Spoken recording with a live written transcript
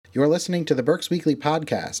You're listening to the Berks Weekly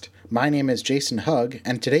Podcast. My name is Jason Hugg,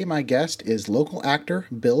 and today my guest is local actor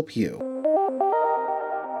Bill Pugh.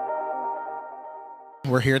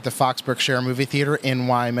 We're here at the Fox Berkshire Movie Theater in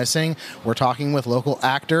Wyomissing. We're talking with local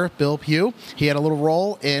actor Bill Pugh. He had a little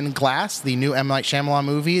role in Glass, the new M. Night Shyamalan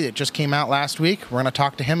movie that just came out last week. We're going to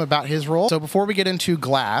talk to him about his role. So before we get into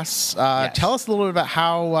Glass, tell us a little bit about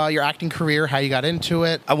how your acting career, how you got into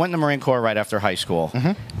it. I went in the Marine Corps right after high school,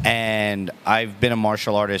 and I've been a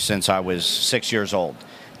martial artist since I was 6 years old.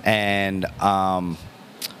 And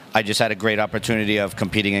I just had a great opportunity of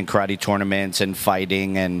competing in karate tournaments and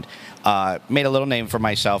fighting, and made a little name for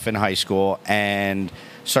myself in high school and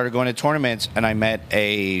started going to tournaments, and I met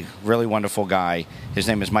a really wonderful guy. His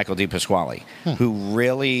name is Michael DePasquale, who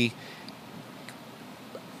really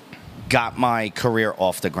got my career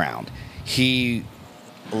off the ground. A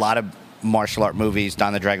lot of martial art movies,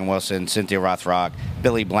 Don the Dragon Wilson, Cynthia Rothrock,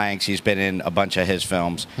 Billy Blanks. He's been in a bunch of his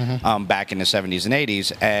films back in the 70s and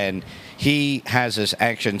 80s, and he has this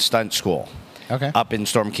action stunt school up in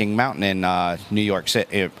Storm King Mountain in New York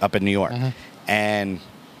City, up in New York. And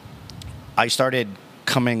I started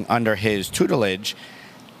coming under his tutelage,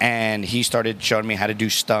 and he started showing me how to do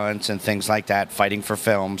stunts and things like that, fighting for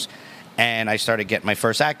films. And I started getting my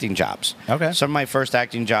first acting jobs. Some of my first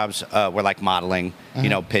acting jobs were like modeling,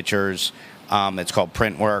 pictures. It's called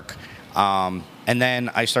print work. And then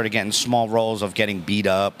I started getting small roles of getting beat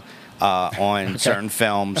up on certain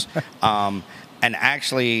films. And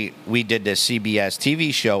actually, we did this CBS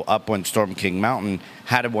TV show up on Storm King Mountain,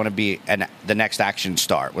 How to Want to Be the Next Action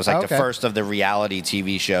Star. It was like the first of the reality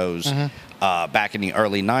TV shows back in the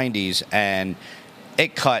early 90s. And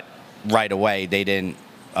it cut right away. They didn't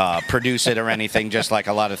produce it or anything, just like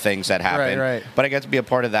a lot of things that happen. Right. But I got to be a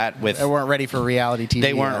part of that. They weren't ready for reality TV.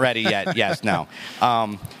 They weren't ready yet. Yes, no.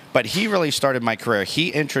 But he really started my career. He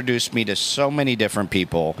introduced me to so many different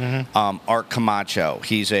people. Art Camacho,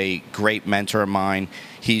 he's a great mentor of mine.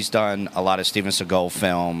 He's done a lot of Steven Seagal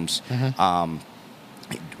films,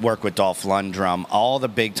 worked with Dolph Lundgren, all the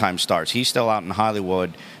big-time stars. He's still out in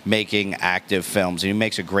Hollywood making active films, and he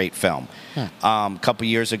makes a great film. A couple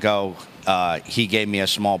years ago, he gave me a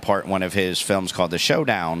small part in one of his films called The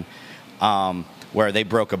Showdown, where they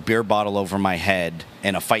broke a beer bottle over my head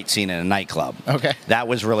in a fight scene in a nightclub. That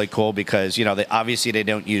was really cool because, obviously they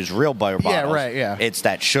don't use real beer bottles. It's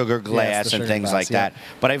that sugar glass and things like that.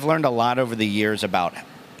 But I've learned a lot over the years about,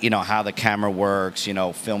 how the camera works,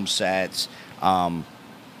 film sets,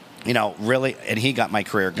 really, and he got my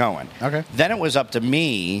career going. Then it was up to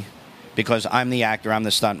me, because I'm the actor, I'm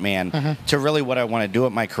the stunt man, to really what I want to do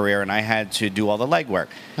with my career, and I had to do all the legwork.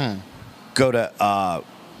 Go to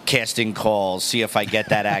casting calls, see if I get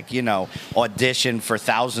that act, audition for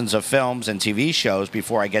thousands of films and TV shows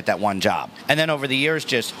before I get that one job. And then over the years,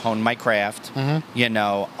 just hone my craft, and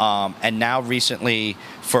now recently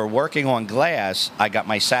for working on Glass, I got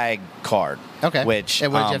my SAG card. Which,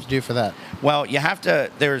 and what did you have to do for that? Well,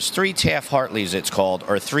 there's 3 Taft-Hartleys, it's called,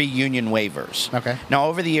 or 3 union waivers. Now,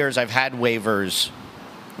 over the years, I've had waivers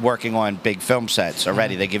working on big film sets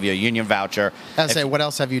already. They give you a union voucher. What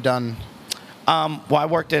else have you done? Well, I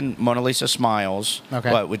worked in Mona Lisa Smiles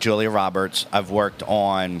with Julia Roberts. I've worked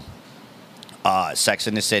on Sex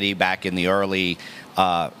and the City back in the early,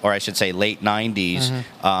 or I should say late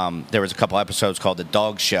 90s. There was a couple episodes called The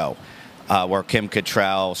Dog Show, where Kim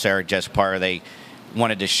Cattrall, Sarah Jessica Parker, they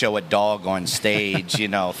wanted to show a dog on stage,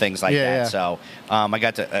 things like that. So I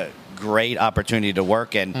got a great opportunity to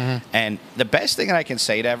work in. And the best thing that I can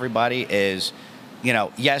say to everybody is,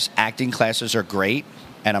 yes, acting classes are great.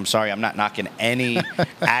 And I'm sorry, I'm not knocking any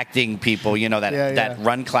acting people, that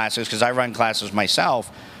run classes, because I run classes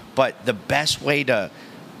myself. But the best way to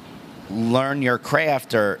learn your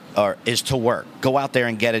craft is to work. Go out there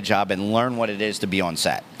and get a job and learn what it is to be on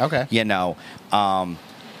set.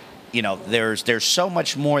 There's so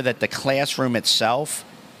much more that the classroom itself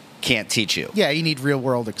can't teach you. You need real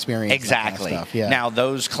world experience. Exactly. That kind of stuff. Now,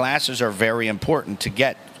 those classes are very important to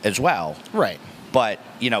get as well. But,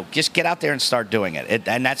 just get out there and start doing it.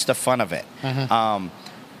 And that's the fun of it.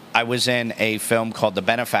 I was in a film called The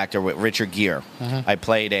Benefactor with Richard Gere. I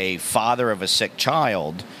played a father of a sick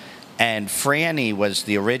child, and Franny was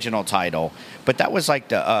the original title. But that was like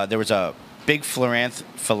there was a big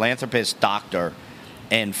philanthropist doctor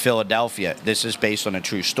in Philadelphia. This is based on a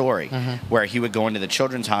true story, where he would go into the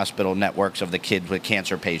children's hospital networks of the kids with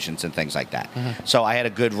cancer patients and things like that. So I had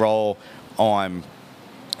a good role on...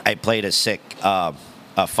 I played a sick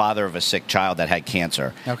a father of a sick child that had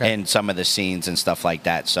cancer in some of the scenes and stuff like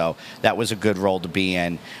that. So that was a good role to be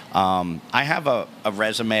in. I have a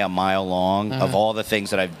resume a mile long of all the things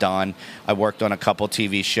that I've done. I worked on a couple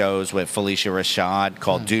TV shows with Felicia Rashad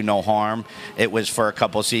called Do No Harm. It was for a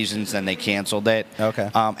couple seasons, then they canceled it.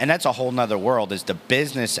 And that's a whole nother world, is the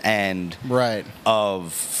business end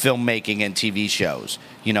of filmmaking and TV shows.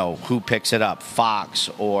 You know, who picks it up, Fox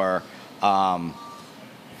or some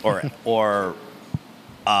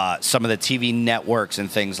of the TV networks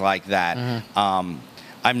and things like that.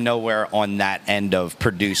 I'm nowhere on that end of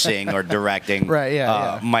producing or directing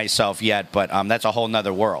myself yet, but that's a whole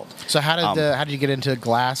nother world. So how did you get into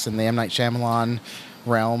Glass and the M. Night Shyamalan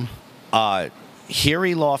realm?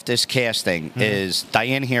 Heary Loftus Casting is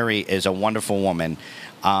Diane Heary is a wonderful woman.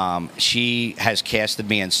 She has casted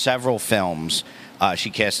me in several films.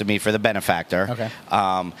 She casted me for The Benefactor.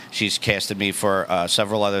 She's casted me for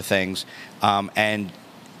several other things, and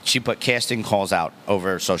she put casting calls out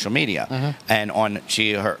over social media. And on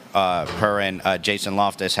her and Jason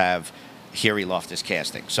Loftus have Heary Loftus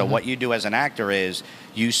Casting. So what you do as an actor is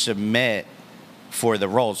you submit for the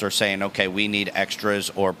roles. They're saying, okay, we need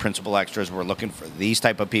extras or principal extras. We're looking for these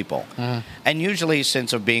type of people. And usually,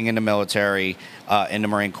 since of being in the military, in the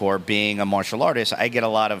Marine Corps, being a martial artist, I get a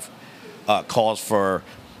lot of calls for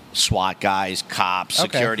SWAT guys, cops,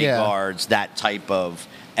 security guards, that type of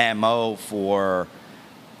MO for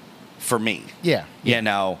me. You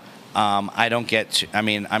know, I don't get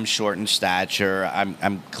I'm short in stature.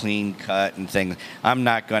 I'm clean cut and things. I'm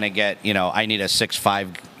not going to get, I need a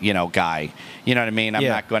 6'5", guy. You know what I mean? I'm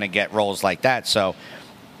not going to get roles like that. So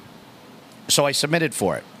I submitted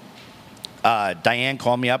for it. Diane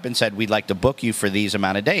called me up and said, we'd like to book you for these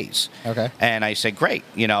amount of days. And I said, great.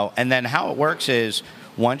 And then how it works is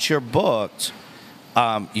once you're booked,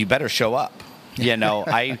 you better show up.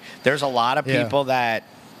 There's a lot of people that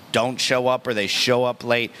don't show up or they show up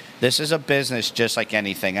late. This is a business just like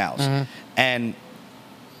anything else. And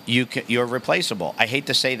you're replaceable. I hate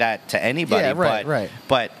to say that to anybody,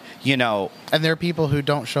 but and there are people who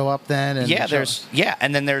don't show up then. And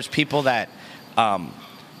and then there's people that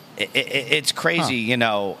it's crazy,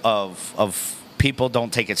 of people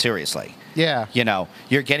don't take it seriously.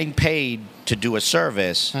 You're getting paid to do a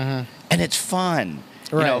service, and it's fun.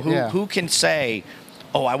 Who can say,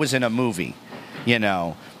 "Oh, I was in a movie,"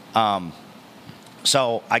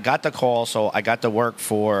 So I got the call. So I got to work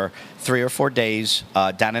for 3 or 4 days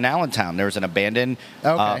down in Allentown. There was an abandoned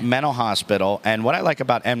mental hospital. And what I like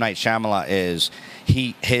about M. Night Shyamalan is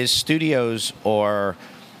his studios are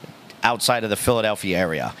outside of the Philadelphia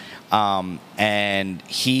area. And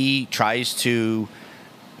he tries to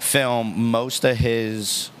film most of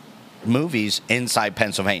his movies inside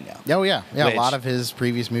Pennsylvania. A lot of his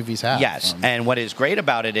previous movies have. Yes, and what is great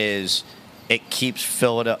about it is it keeps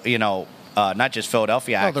Philadelphia, not just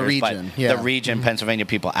Philadelphia actors, the region, but the region, Pennsylvania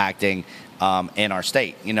people acting in our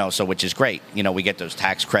state, so which is great. We get those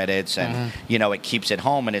tax credits, and it keeps it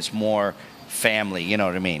home, and it's more family. You know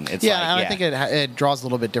what I mean? It's I think it draws a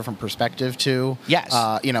little bit different perspective too. Yes.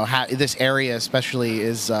 This area especially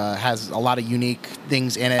has a lot of unique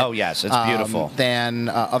things in it. Oh yes, it's beautiful. Than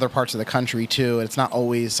other parts of the country too. It's not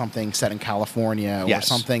always something set in California or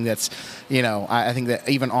something that's, I think that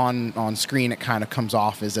even on screen it kind of comes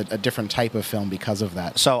off as a different type of film because of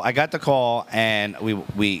that. So I got the call, and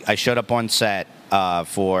I showed up on set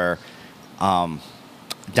for.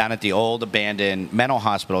 Down at the old abandoned mental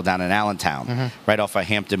hospital down in Allentown, right off of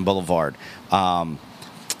Hampton Boulevard.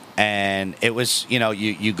 And it was,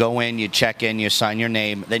 you go in, you check in, you sign your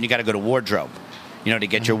name, then you got to go to wardrobe, to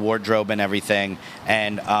get your wardrobe and everything.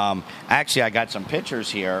 And actually, I got some pictures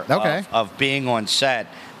here of being on set.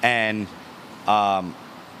 And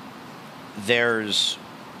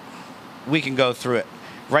we can go through it.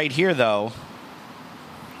 Right here, though,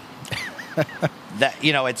 that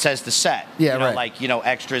it says the set,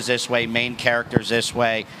 extras this way, main characters this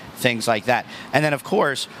way, things like that. And then of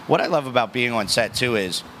course what I love about being on set too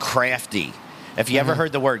is crafty. If you ever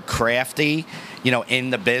heard the word crafty, in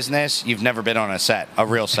the business, you've never been on a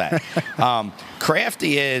real set.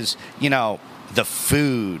 Crafty is the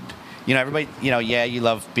food. Everybody, you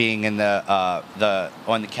love being in the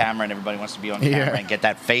on the camera, and everybody wants to be on camera and get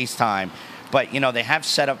that FaceTime. But they have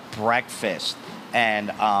set up breakfast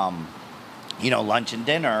and lunch and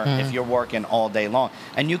dinner if you're working all day long.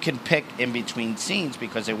 And you can pick in between scenes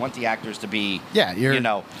because they want the actors to be, you're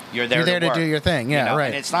there to do your thing.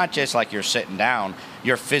 And it's not just like you're sitting down.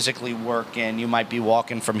 You're physically working. You might be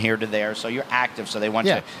walking from here to there. So you're active. So they want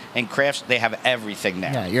you. In crafts, they have everything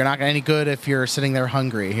there. Yeah, you're not any good if you're sitting there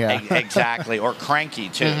hungry. Yeah, exactly. Or cranky,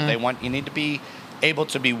 too. You need to be able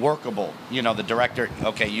to be workable. You know, the director,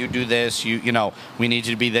 okay, you do this, you know, we need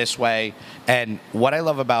you to be this way. And what I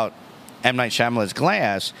love about M. Night Shyamalan's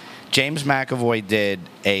Glass, James McAvoy did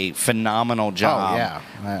a phenomenal job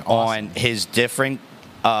on his different,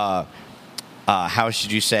 how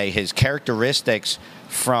should you say, his characteristics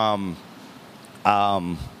from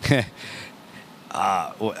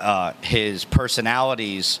his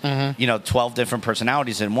personalities, you know, 12 different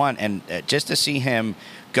personalities in one. And just to see him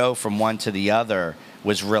go from one to the other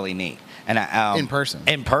was really neat. And in person.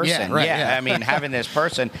 Yeah. I mean, having this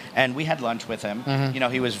person, and we had lunch with him. You know,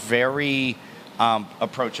 he was very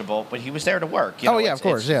approachable, but he was there to work. You know, of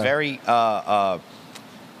course. It's very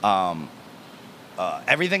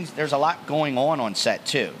everything. There's a lot going on set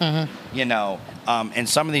too. You know, and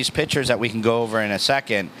some of these pictures that we can go over in a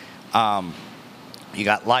second. You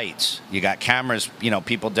got lights, you got cameras, you know,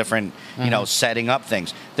 people different, you know, setting up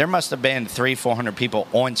things. There must have been 300-400 people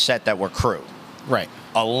on set that were crew. Right.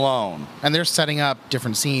 Alone. And they're setting up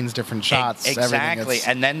different scenes, different shots. Exactly.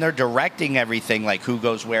 And then they're directing everything, like who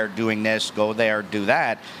goes where, doing this, go there, do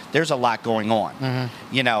that. There's a lot going on,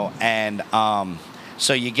 you know, and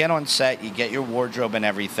so you get on set, you get your wardrobe and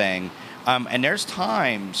everything. And there's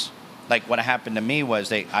times, like what happened to me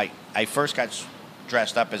was I first got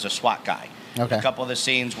dressed up as a SWAT guy. Okay. A couple of the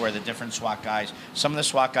scenes where the different SWAT guys, some of the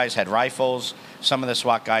SWAT guys had rifles, some of the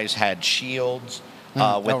SWAT guys had shields with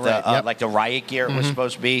like the riot gear it was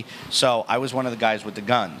supposed to be. So I was one of the guys with the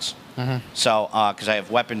guns. So because I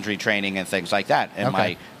have weaponry training and things like that in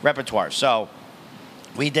my repertoire. So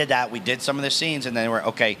we did that. We did some of the scenes, and then we're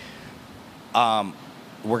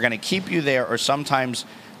we're going to keep you there. Or sometimes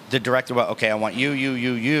the director will, okay, I want you.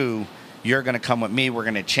 You're going to come with me. We're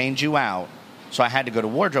going to change you out. So I had to go to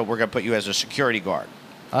wardrobe. We're going to put you as a security guard.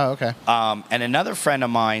 Oh, okay. And another friend of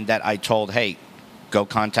mine that I told, hey, go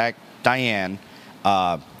contact Diane,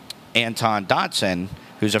 Anton Dotson,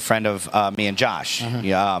 who's a friend of me and Josh.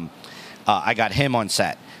 I got him on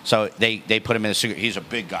set. So they put him in he's a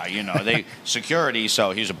big guy, you know, security,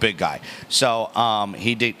 so he's a big guy. So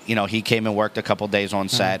he did, you know, he came and worked a couple days on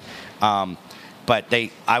set. But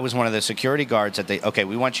I was one of the security guards that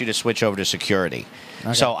we want you to switch over to security.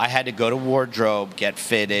 Okay. So I had to go to wardrobe, get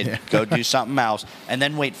fitted, go do something else, and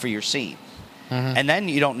then wait for your scene. And then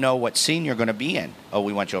you don't know what scene you're going to be in. Oh,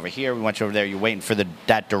 we want you over here, we want you over there. You're waiting for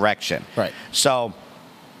that direction. Right. So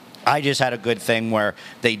I just had a good thing where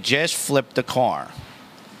they just flipped the car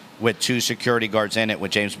with 2 security guards in it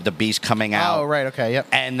with James the Beast coming out. Oh, right, okay, yep.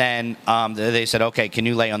 And then they said, okay, can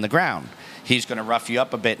you lay on the ground? He's going to rough you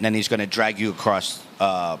up a bit, and then he's going to drag you across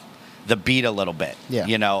the beat a little bit,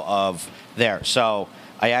 you know, of there. So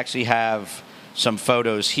I actually have some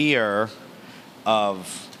photos here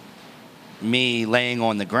of me laying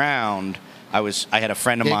on the ground. I had a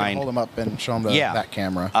friend of mine. Hold them up and show them that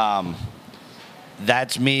camera.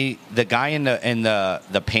 That's me. The guy in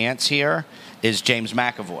the pants here is James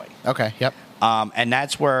McAvoy. Okay, yep. And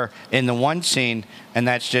that's where, in the one scene, and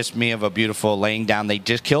that's just me of a beautiful laying down, they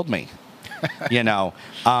just killed me. You know,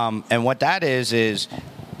 and what that is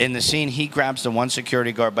in the scene, he grabs the one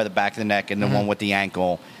security guard by the back of the neck and the one with the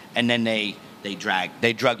ankle, and then they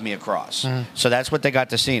drug me across. So that's what they got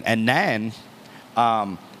to see. And then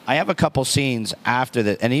I have a couple scenes after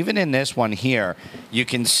that, and even in this one here, you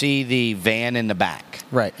can see the van in the back.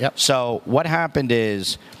 Right. Yep. So what happened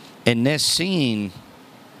is in this scene,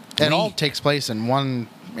 it all takes place in one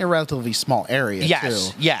relatively small area.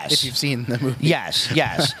 Yes. If you've seen the movie.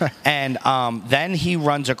 Yes. And then he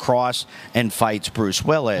runs across and fights Bruce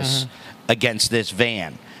Willis against this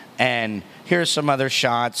van. And here's some other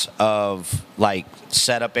shots of like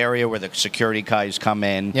setup area where the security guys come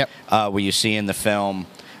in. Yep. Where you see in the film.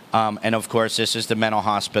 And of course, this is the mental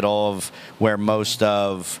hospital of where most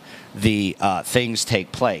of the things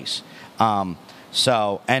take place.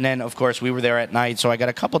 So, and then, of course, we were there at night, so I got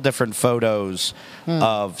a couple different photos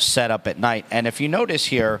of setup at night. And if you notice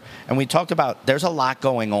here, and we talked about, there's a lot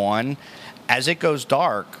going on. As it goes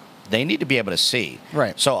dark, they need to be able to see.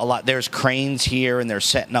 Right. So there's cranes here, and they're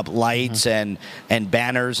setting up lights and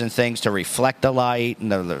banners and things to reflect the light,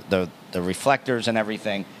 and the reflectors and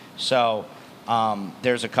everything. So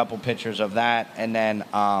there's a couple pictures of that, and then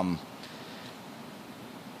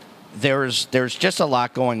there's just a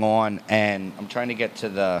lot going on, and I'm trying to get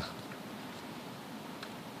to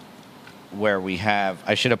where we have.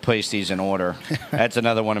 I should have placed these in order. That's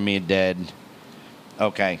another one of me dead.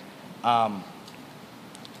 Okay.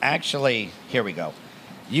 Actually, here we go.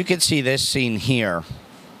 You can see this scene here.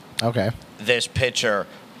 Okay. This picture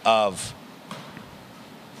of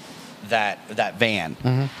that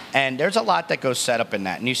van. And there's a lot that goes set up in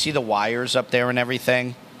that. And you see the wires up there and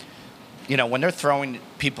everything. You know, when they're throwing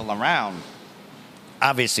people around,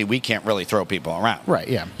 obviously we can't really throw people around. Right,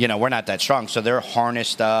 yeah. You know, we're not that strong. So they're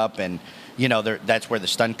harnessed up, and, you know, that's where the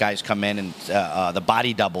stunt guys come in, and the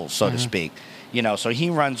body doubles, so to speak. You know, so he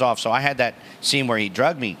runs off. So I had that scene where he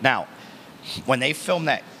drugged me. Now, when they filmed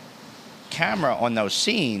that camera on those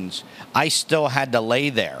scenes, I still had to lay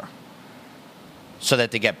there so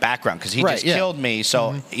that they get background, because he just killed me.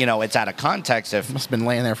 So, you know, it's out of context. If must have been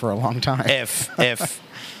laying there for a long time. If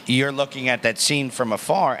you're looking at that scene from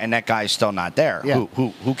afar and that guy's still not there,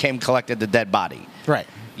 who came collected the dead body? Right.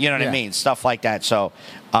 You know what I mean? Stuff like that. So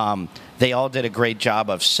they all did a great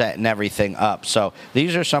job of setting everything up. So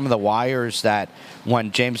these are some of the wires that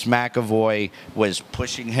when James McAvoy was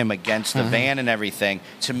pushing him against the van and everything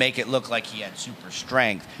to make it look like he had super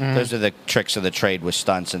strength, those are the tricks of the trade with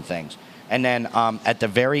stunts and things. And then at the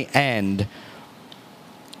very end,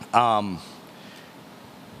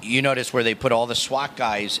 you notice where they put all the SWAT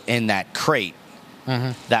guys in that crate.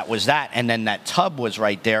 That was that. And then that tub was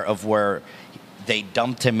right there of where they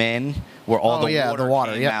dumped him in, where all the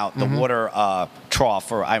water came out. The water trough,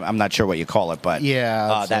 or I'm not sure what you call it, but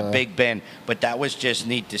that big bin. But that was just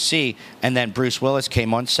neat to see. And then Bruce Willis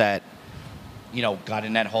came on set, you know, got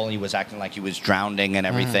in that hole. He was acting like he was drowning and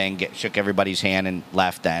everything. Shook everybody's hand and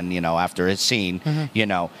left. And, you know, after his scene, you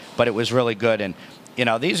know, but it was really good. And, you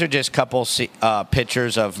know, these are just a couple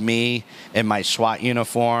pictures of me in my SWAT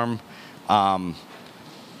uniform.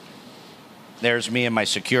 There's me in my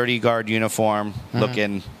security guard uniform,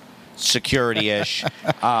 looking security-ish.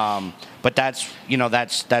 But that's, you know,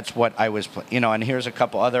 that's what I was, you know. And here's a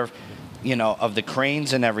couple other, you know, of the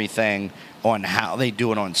cranes and everything on how they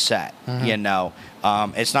do it on set. You know,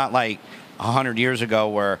 it's not like 100 years ago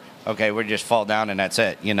where we just fall down and that's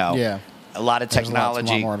it. You know, a lot of technology.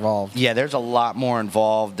 There's a lot more involved. Yeah, there's a lot more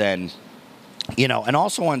involved, and you know, and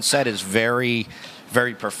also on set is very,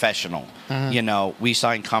 very professional. You know, we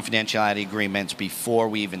sign confidentiality agreements before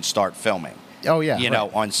we even start filming. You know,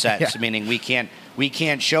 on sets, meaning we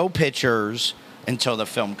can't show pictures until the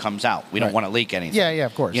film comes out. We don't want to leak anything. Yeah,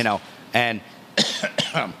 of course. You know, and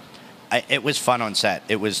it was fun on set.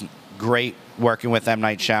 It was great working with M.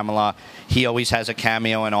 Night Shyamalan. He always has a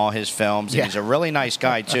cameo in all his films. And he's a really nice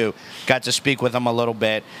guy, too. Got to speak with him a little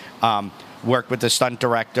bit. Worked with the stunt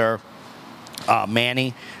director,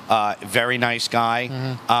 Manny. Very nice guy.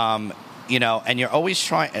 You know, and you're always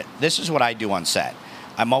trying. This is what I do on set.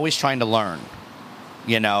 I'm always trying to learn.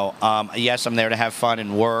 You know, yes, I'm there to have fun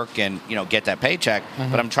and work and, you know, get that paycheck.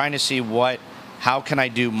 But I'm trying to see how can I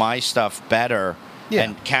do my stuff better,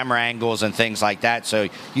 and camera angles and things like that. So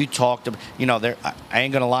you talk to, you know, I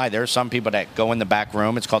ain't going to lie. There are some people that go in the back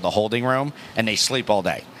room. It's called the holding room, and they sleep all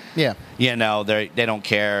day. Yeah. You know, they don't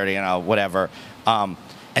care, you know, whatever. And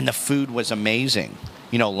the food was amazing.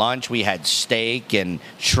 You know, lunch, we had steak and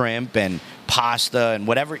shrimp and pasta and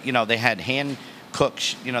whatever. You know, they had hand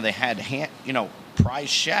cooks. You know, they had prize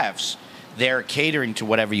chefs there catering to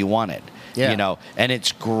whatever you wanted. You know, and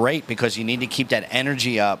it's great because you need to keep that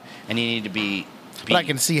energy up, and you need to be. But I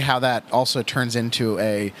can see how that also turns into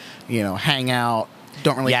a, you know, hangout.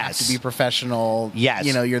 Don't really have to be professional.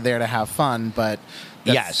 You know, you're there to have fun, but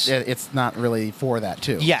it's not really for that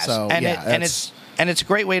too. So, and it's a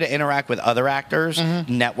great way to interact with other actors,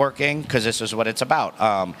 networking, because this is what it's about.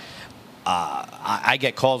 I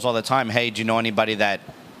get calls all the time. Hey, do you know anybody that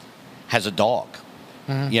has a dog?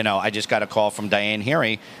 You know, I just got a call from Diane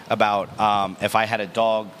Heary about if I had a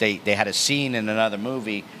dog. They had a scene in another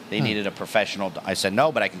movie. They needed a professional. I said,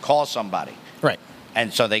 no, but I can call somebody. Right.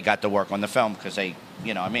 And so they got to work on the film because they,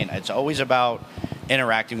 you know, I mean, it's always about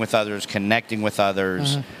interacting with others, connecting with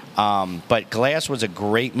others. But Glass was a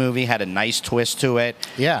great movie, had a nice twist to it.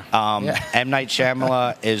 M. Night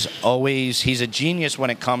Shyamalan he's a genius when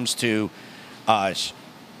it comes to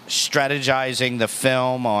strategizing the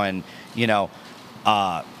film on, you know,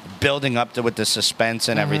 building up with the suspense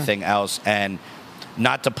and everything else. And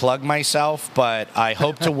not to plug myself, but I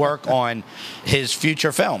hope to work on his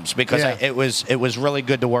future films because it was really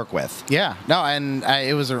good to work with. And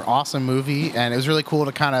it was an awesome movie, and it was really cool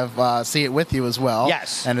to kind of see it with you as well.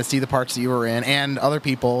 And to see the parts that you were in, and other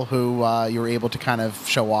people who you were able to kind of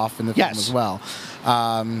show off in the film as well.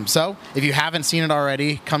 So, if you haven't seen it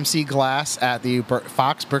already, come see Glass at the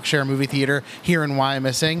Fox Berkshire Movie Theater here in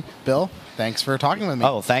Wyomissing. Bill, thanks for talking with me.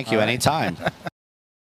 Oh, thank you. Anytime.